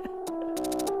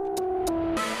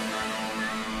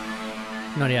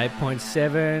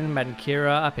 98.7, Matt and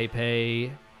Kira,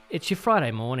 RPP. It's your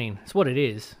Friday morning. It's what it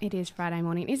is. It is Friday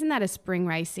morning. Isn't that a spring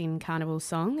racing carnival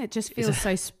song? It just feels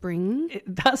so spring.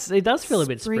 It does feel a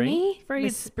bit springy. Very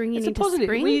springy. It's a positive.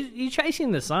 Spring. You're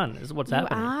chasing the sun is what's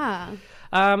happening. You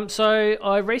are. So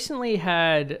I recently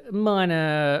had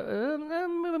minor,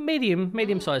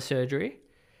 medium-sized surgery.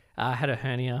 I had a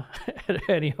hernia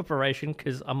operation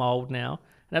because I'm old now.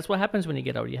 And that's what happens when you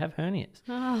get old. You have hernias.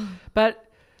 Oh. But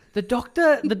the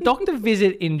doctor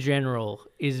visit in general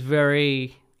is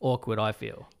very awkward, I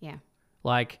feel. Yeah.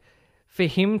 Like for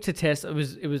him to test,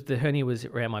 the hernia was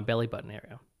around my belly button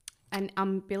area. An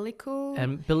umbilical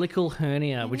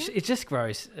hernia, which it's just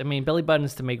gross. I mean, belly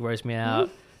buttons to me gross me out.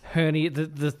 Hernia,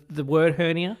 the word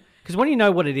hernia, because when you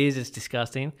know what it is, it's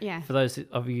disgusting. Yeah. For those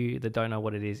of you that don't know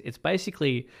what it is, it's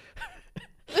basically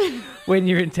when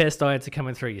your intestines are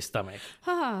coming through your stomach.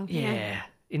 Oh, yeah.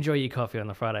 Enjoy your coffee on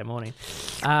the Friday morning.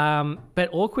 But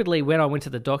awkwardly, when I went to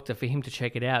the doctor for him to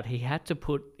check it out, he had to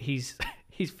put his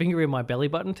finger in my belly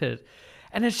button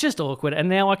and it's just awkward. And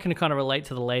now I can kind of relate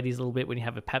to the ladies a little bit when you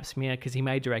have a pap smear because he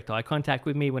made direct eye contact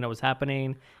with me when it was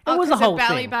happening. It was a whole thing.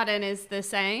 The belly button is the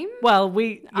same? Well,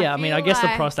 I guess the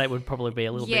prostate would probably be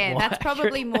a little bit more that's accurate.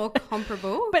 probably more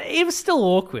comparable. But it was still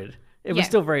awkward. It was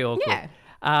still very awkward. Yeah.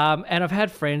 And I've had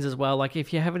friends as well. Like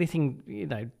if you have anything,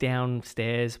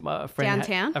 downstairs, a friend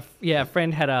downtown. A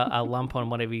friend had a lump on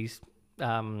one of his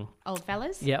old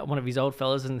fellas. Yeah, one of his old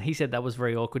fellas, and he said that was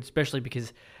very awkward, especially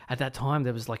because at that time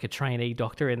there was like a trainee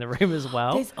doctor in the room as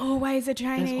well. There's always a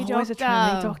trainee doctor.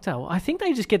 I think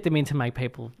they just get them in to make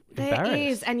people embarrassed. There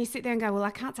is, and you sit there and go, well,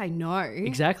 I can't say no.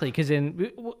 Exactly, because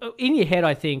then in your head,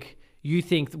 you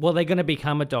think, well, they're going to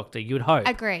become a doctor. You'd hope.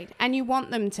 Agreed, and you want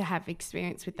them to have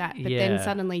experience with that, but then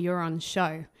suddenly you're on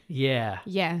show. Yeah.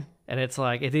 Yeah. And it's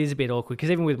like, it is a bit awkward because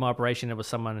even with my operation, there was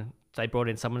someone, they brought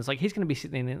in someone, it's like, he's going to be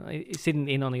sitting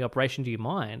in on the operation. Do you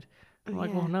mind? I'm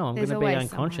like, well, no, I'm going to be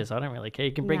unconscious. Someone. I don't really care.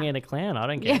 You can bring in a clown. I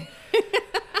don't care.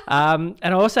 And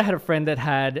I also had a friend that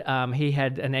had, he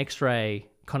had an x-ray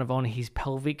kind of on his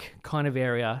pelvic kind of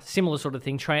area, similar sort of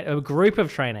thing, a group of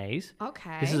trainees.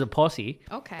 Okay. This is a posse.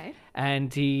 Okay.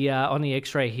 And he, on the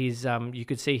x-ray, you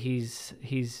could see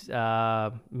his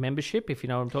membership, if you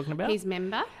know what I'm talking about. His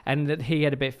member. And that he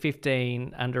had about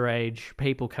 15 underage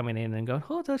people coming in and going,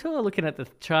 looking at the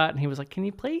chart, and he was like, can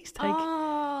you please take...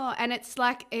 Oh, and it's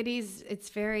like, it's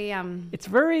very... It's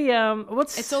very...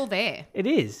 It's all there. It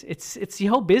is. It's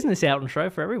your whole business out on show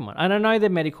for everyone. And I know they're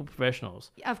medical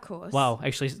professionals. Of course. Well,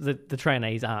 actually, the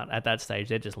trainees aren't at that stage.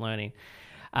 They're just learning.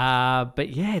 But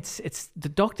yeah, it's the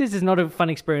doctors is not a fun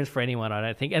experience for anyone, I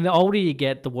don't think. And the older you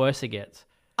get, the worse it gets.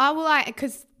 Oh, well,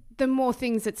 because the more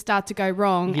things that start to go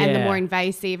wrong and the more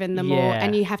invasive and the more,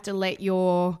 and you have to let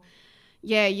your...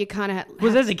 Yeah, you kind of...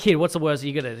 Well, as a kid, what's the worst?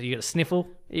 You got to sniffle?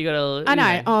 You got to... I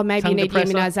know. Oh, maybe you need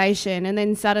immunisation. And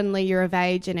then suddenly you're of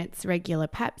age and it's regular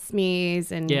pap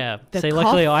smears and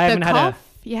luckily I haven't had a...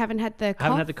 You haven't had the cough? I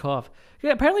haven't had the cough.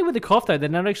 Yeah, apparently with the cough, though, they're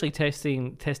not actually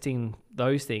testing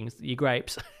those things, your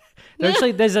grapes.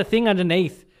 There's a thing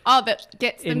underneath. Oh, that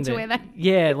gets them to where they...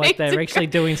 Yeah, like they're actually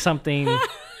doing something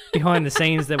behind the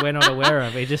scenes that we're not aware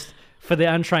of. It just, for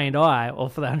the untrained eye or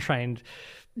for the untrained...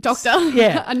 Doctor,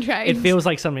 untrained. It feels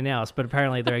like something else, but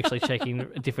apparently they're actually checking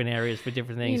different areas for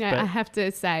different things. I have to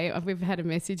say, we've had a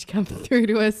message come through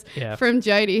to us from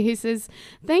Jody who says,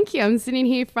 thank you, I'm sitting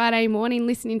here Friday morning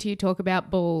listening to you talk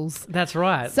about balls. That's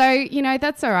right. So,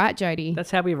 that's all right, Jody.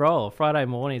 That's how we roll. Friday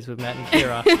mornings with Matt and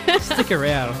Kira. Stick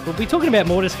around. We'll be talking about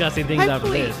more disgusting things after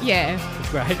this. Yeah. It's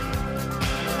great.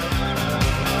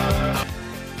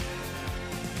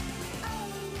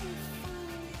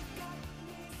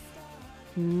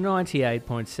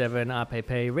 .7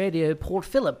 RPP Radio Port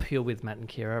Phillip. You're with Matt and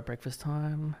Kira. Breakfast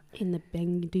time. In the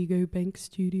Bendigo Bank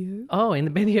studio. Oh, in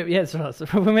the Bendigo. Yeah, that's right. So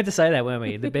we were meant to say that, weren't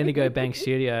we? The Bendigo Bank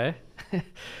studio.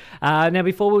 Now,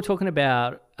 before we were talking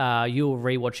about you were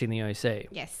rewatching the OC.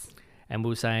 Yes. And we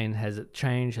were saying, has it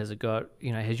changed? Has it got,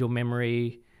 has your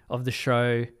memory of the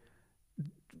show,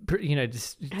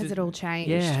 has it all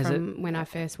changed from when I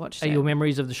first watched it? Are your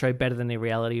memories of the show better than the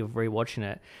reality of rewatching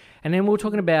it? And then we were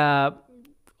talking about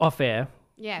off air,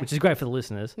 which is great for the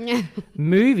listeners,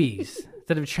 movies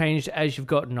that have changed as you've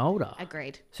gotten older.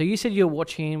 Agreed. So you said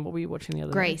what were you watching the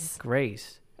other day?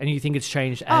 Grease. And you think it's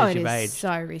changed as you've aged? It is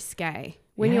so risque.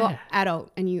 When you're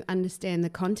adult and you understand the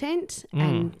content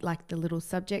and like the little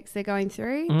subjects they're going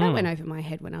through, that went over my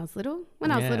head when I was little.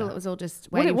 When I was little, it was all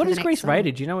just waiting What for is the Grease next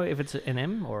rated? Do you know if it's an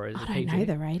M or is it PG? I don't know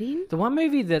the rating. The one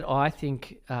movie that I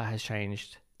think has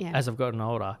changed as I've gotten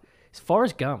older is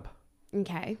Forrest Gump.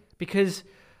 Okay. Because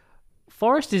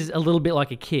Forrest is a little bit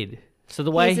like a kid. So the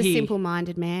way he's a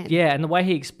simple-minded man. Yeah, and the way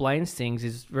he explains things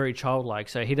is very childlike.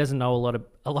 So he doesn't know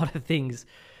a lot of things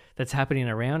that's happening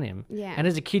around him. Yeah. And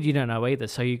as a kid, you don't know either.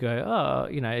 So you go,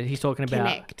 he's talking about...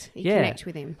 Connect. You connect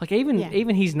with him. Like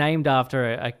even he's named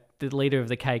after the leader of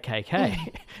the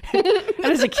KKK.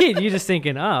 And as a kid, you're just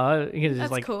thinking,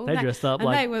 that's like cool. They dressed up and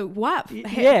like... they were what?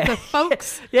 The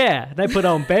folks. Yeah, they put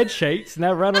on bed sheets and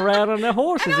they run around on their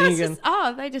horses.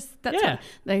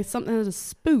 They something of the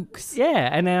spooks. Yeah,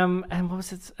 and what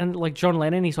was it? And like John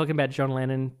Lennon, he's talking about John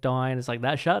Lennon dying. It's like,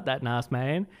 that nasty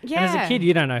man. Yeah. And as a kid,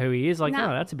 you don't know who he is. Like,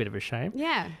 that's a bit of a shame.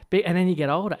 Yeah. And then you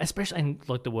get older, especially, and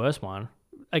like the worst one,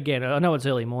 again, I know it's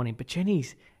early morning, but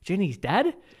Jenny's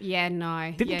dad? Yeah,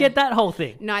 no. Didn't get that whole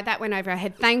thing. No, that went over our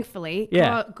head, thankfully.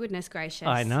 Yeah. Oh, goodness gracious.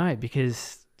 I know,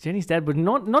 because Jenny's dad was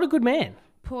not a good man.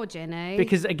 Poor Jenny.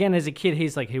 Because, again, as a kid,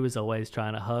 he was always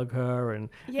trying to hug her. And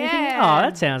yeah. Thinking, oh,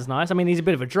 that sounds nice. I mean, he's a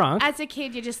bit of a drunk. As a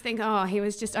kid, you just think, he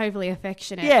was just overly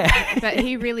affectionate. Yeah. But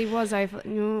he really was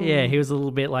Yeah, he was a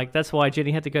little bit like, that's why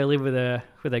Jenny had to go live with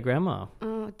her grandma.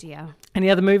 Oh, dear. Any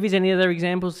other movies, any other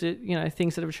examples,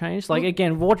 things that have changed? Like,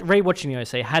 again, rewatching the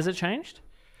OC, has it changed?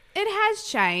 It has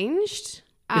changed.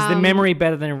 Is the memory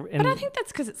better than... but I think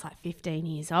that's because it's like 15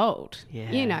 years old.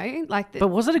 Yeah. But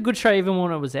was it a good show even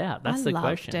when it was out? That's the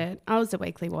question. I loved it. I was a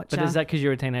weekly watcher. But is that because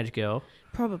you're a teenage girl?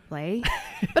 Probably.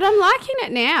 But I'm liking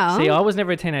it now. See, I was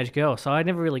never a teenage girl, so I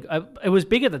never really... it was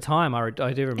big at the time, I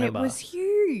do remember. It was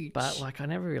huge. huge. But like I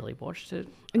never really watched it.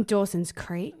 And Dawson's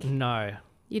Creek. No.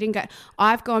 You didn't go.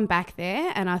 I've gone back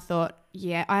there and I thought,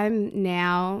 yeah, I'm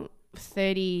now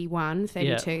 31,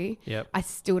 32. Yep. I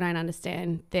still don't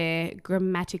understand their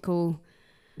grammatical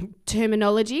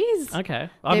terminologies. Okay.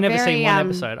 I've never seen one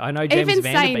episode. I know James even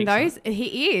Van Der saying Beek's those,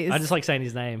 he is. I just like saying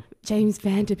his name. James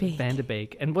Van Der Beek. Van Der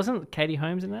Beek. And wasn't Katie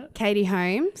Holmes in that? Katie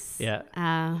Holmes. Yeah.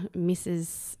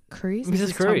 Mrs. Cruise.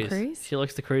 Mrs. Tom Cruise. She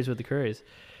likes to cruise with the cruise.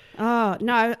 Oh,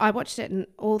 no, I watched it and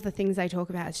all the things they talk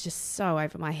about, it's just so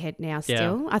over my head now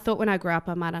still. I thought when I grew up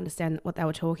I might understand what they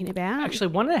were talking about. Actually,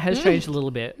 one that has changed a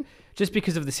little bit just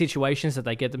because of the situations that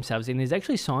they get themselves in is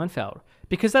actually Seinfeld.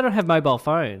 Because they don't have mobile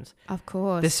phones. Of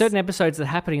course. There's certain episodes that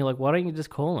happen and you're like, why don't you just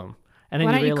call them? And then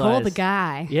why don't you realize, call the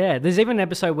guy? Yeah, there's even an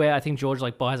episode where I think George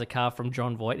like buys a car from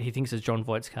John Voight. He thinks it's John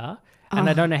Voight's car. And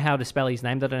they don't know how to spell his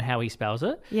name. They don't know how he spells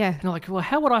it. Yeah. And they're like, well,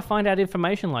 how would I find out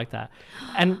information like that?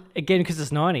 And again, because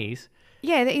it's 90s.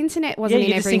 Yeah, the internet wasn't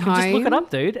in every home. Just look it up,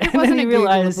 dude. It and wasn't then you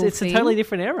realise it's a totally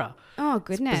different era. Oh,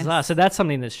 goodness. It's bizarre. So that's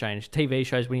something that's changed. TV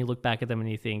shows, when you look back at them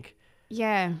and you think,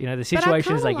 yeah, you know, the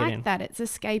situations they get in. But I kind of like that. It's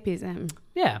escapism.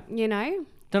 Yeah. You know?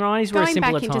 The 90s were a simpler time.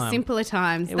 Going back into simpler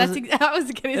times. I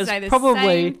was going to say the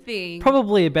same thing.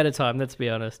 Probably a better time, let's be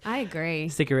honest. I agree.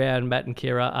 Stick around, Matt and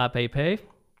Kira, RPP.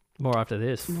 More after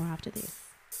this. More after this.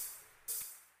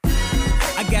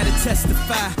 I gotta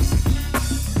testify.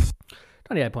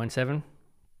 98.7.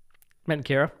 Matt and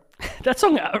Kira. That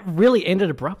song really ended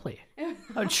abruptly.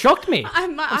 It shocked me.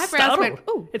 My eyebrows went,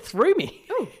 ooh. It threw me.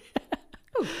 Ooh.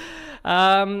 Ooh.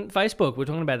 Facebook, we were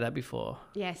talking about that before.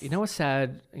 Yes. You know what's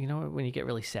sad? You know when you get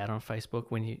really sad on Facebook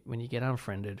when you get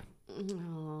unfriended.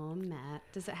 Oh, Matt,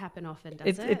 does it happen often?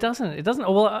 It doesn't. It doesn't.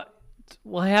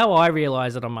 Well, how I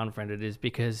realise that I'm unfriended is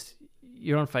because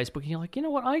you're on Facebook and you're like, you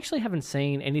know what? I actually haven't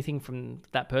seen anything from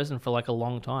that person for like a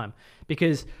long time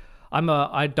because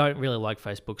I don't really like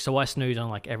Facebook, so I snooze on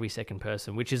like every second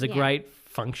person, which is a great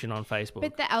function on Facebook.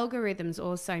 But the algorithms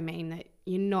also mean that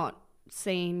you're not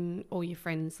seeing all your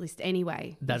friends list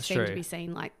anyway. That's you true. Seem to be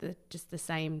seeing like the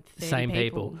same 30 same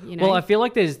people. You know? Well, I feel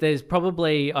like there's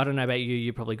probably, I don't know about you,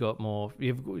 you've definitely got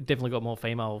more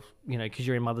female, you know, because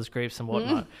you're in mothers groups and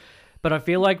whatnot. But I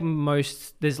feel like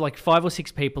there's like 5 or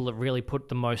 6 people that really put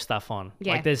the most stuff on.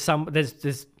 Yeah. Like there's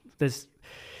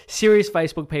serious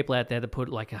Facebook people out there that put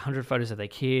like 100 photos of their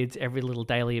kids, every little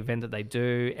daily event that they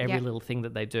do, every little thing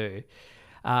that they do.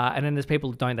 And then there's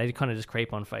people who don't, they kind of just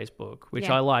creep on Facebook,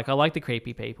 which I like. I like the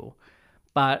creepy people.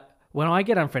 But when I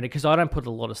get unfriended, because I don't put a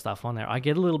lot of stuff on there, I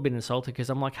get a little bit insulted because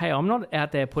I'm like, hey, I'm not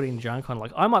out there putting junk on.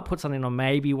 Like, I might put something on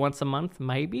maybe once a month,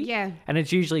 maybe. Yeah. And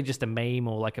it's usually just a meme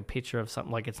or like a picture of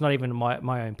something. Like, it's not even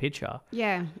my own picture.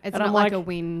 Yeah. It's and not I'm like a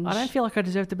whinge. I don't feel like I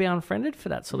deserve to be unfriended for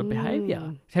that sort of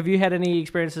behaviour. Have you had any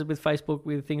experiences with Facebook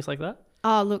with things like that?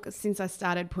 Oh, look, since I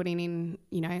started putting in,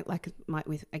 you know, like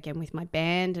with my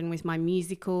band and with my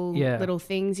musical little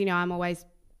things, you know, I'm always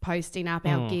posting up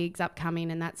our gigs upcoming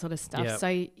and that sort of stuff. Yep. So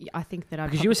I think that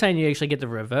because you were saying you actually get the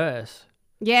reverse.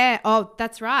 Yeah. Oh,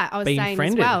 that's right. I was being saying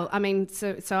friended. as well. I mean,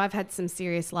 so I've had some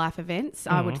serious life events.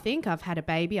 I would think I've had a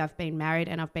baby, I've been married,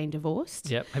 and I've been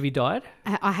divorced. Yep. Have you died?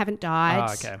 I haven't died.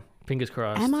 Oh, okay. Fingers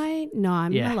crossed. Am I? No,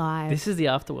 I'm alive. This is the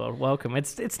afterworld. Welcome.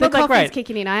 It's the not that great. coffee's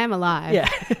kicking in. I am alive. Yeah.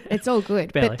 It's all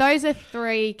good. Barely. But those are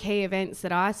 3 key events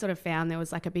that I sort of found there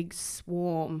was like a big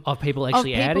swarm of people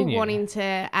actually adding you. wanting to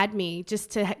add me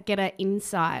just to get an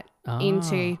insight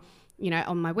into, you know,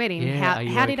 on my wedding. Yeah,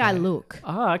 how did I look?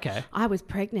 Oh, okay. I was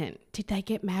pregnant. Did they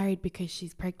get married because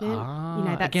she's pregnant? You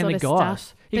know, that again, sort of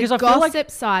stuff. Because the I feel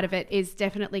gossip side of it is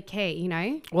definitely key, you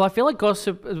know? Well, I feel like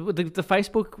gossip, the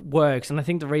Facebook works, and I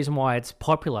think the reason why it's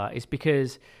popular is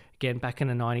because, again, back in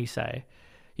the 90s, say,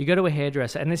 you go to a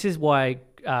hairdresser, and this is why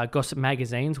gossip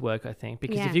magazines work, I think,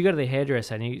 because if you go to the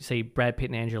hairdresser and you see Brad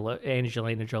Pitt and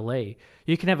Angelina Jolie,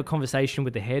 you can have a conversation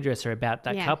with the hairdresser about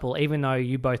that couple, even though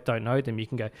you both don't know them. You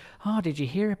can go, oh, did you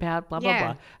hear about blah, blah,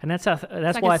 blah? And that's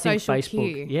like why I think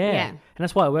Facebook, and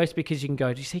that's why it works, because you can go,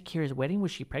 did you see Kira's wedding?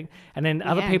 Was she pregnant? And then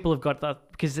other people have got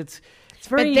that, because it's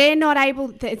very... But they're not able,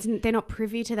 they're not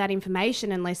privy to that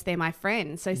information unless they're my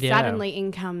friend. So suddenly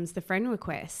in comes the friend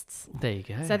requests. There you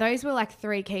go. So those were like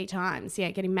 3 key times.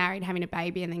 Yeah, getting married, having a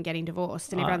baby, and then getting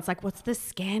divorced. And everyone's like, what's the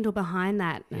scandal behind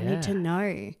that? I need to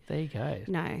know. There you go.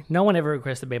 No one ever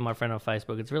requests to be my friend on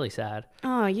Facebook. It's really sad.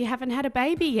 Oh, you haven't had a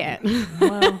baby yet.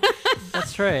 Well,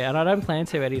 that's true. And I don't plan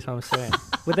to anytime soon.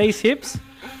 With these hips?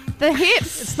 The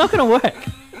hips. It's not going to work.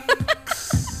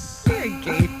 Very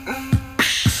good.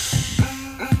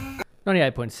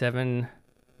 98.7,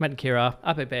 Matt and Kira,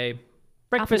 up at bay.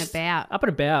 Breakfast. Up and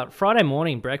about. Friday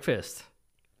morning breakfast.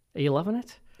 Are you loving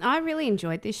it? I really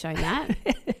enjoyed this show, Nat.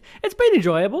 It's been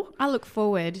enjoyable. I look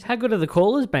forward. How good have the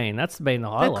callers been? That's been the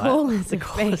highlight. The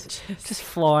callers just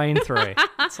flying through.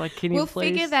 It's like, can you we'll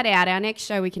please? figure that out. Our next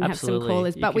show we can Absolutely. have some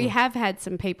callers, but we have had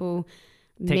some people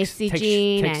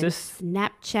messaging and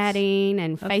Snapchatting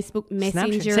and Facebook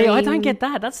Messaging. See, I don't get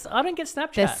that. I don't get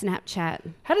Snapchat. The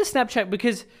Snapchat. How does Snapchat?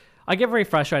 Because I get very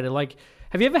frustrated. Like,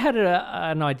 have you ever had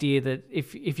an idea that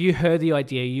if you heard the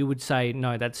idea, you would say,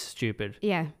 no, that's stupid?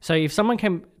 Yeah. So if someone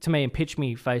came to me and pitched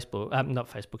me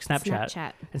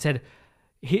Snapchat, and said,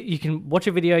 you can watch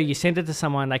a video, you send it to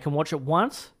someone, they can watch it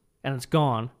once and it's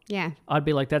gone. Yeah. I'd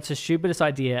be like, that's the stupidest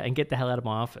idea, and get the hell out of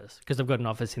my office, because I've got an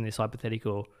office in this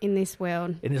hypothetical. In this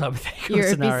world. In this hypothetical You're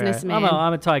scenario. a businessman.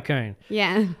 I'm a tycoon.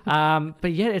 Yeah.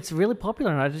 But yeah, it's really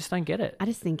popular and I just don't get it. I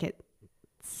just think it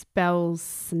spells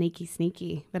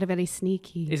sneaky. They're very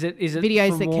sneaky. Is it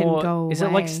videos that can go away? Is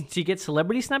it like, do you get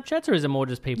celebrity Snapchats, or is it more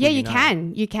just people? Yeah, you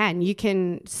can. You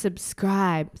can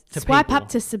subscribe. Swipe up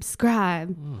to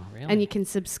subscribe. Really? And you can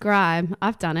subscribe.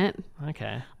 I've done it.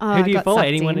 Okay. Oh, who do you follow?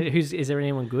 Anyone is there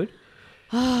anyone good?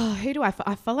 Oh, who do I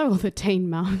follow? I follow all the Teen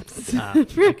Mums. Okay.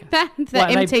 the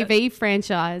MTV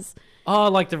franchise.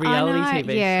 Oh, like the reality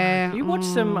TV. Yeah. You watch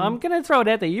some, I'm going to throw it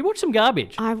out there. You watch some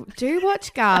garbage. I do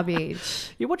watch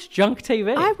garbage. You watch junk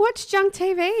TV. I watch junk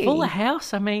TV. Fuller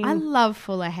House, I mean. I love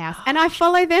Fuller House. And I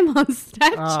follow them on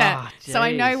Snapchat. So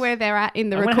I know where they're at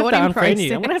in the recording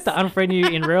process. I'm going to have to unfriend you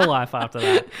in real life after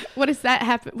that. What does that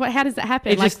happen? How does that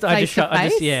happen?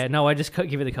 I just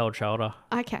give you the cold shoulder.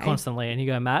 Okay. Constantly. And you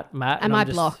go, Matt. Am I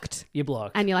blocked? You're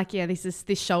blocked. And you're like, yeah,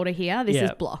 this shoulder here, this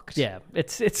is blocked. Yeah.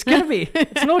 It's going to be,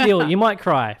 it's an ordeal. You might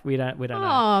cry. We don't know.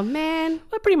 Oh, man.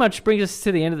 That pretty much brings us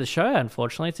to the end of the show,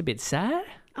 unfortunately. It's a bit sad.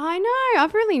 I know.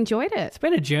 I've really enjoyed it. It's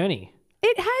been a journey.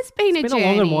 It has been a journey. It's been a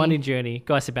long and winding journey.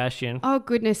 Guy Sebastian. Oh,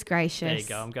 goodness gracious. There you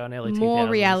go. I'm going early 2000s. More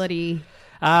reality.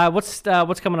 What's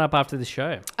coming up after the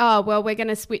show? Oh, well, we're going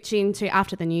to switch into,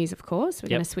 after the news, of course, we're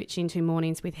going to switch into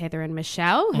Mornings with Heather and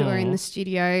Michelle, who are in the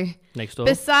studio next door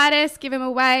beside us. Give them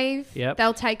a wave. Yep.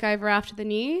 They'll take over after the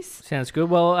news. Sounds good.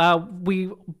 Well,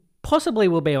 we possibly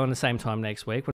will be on the same time next week.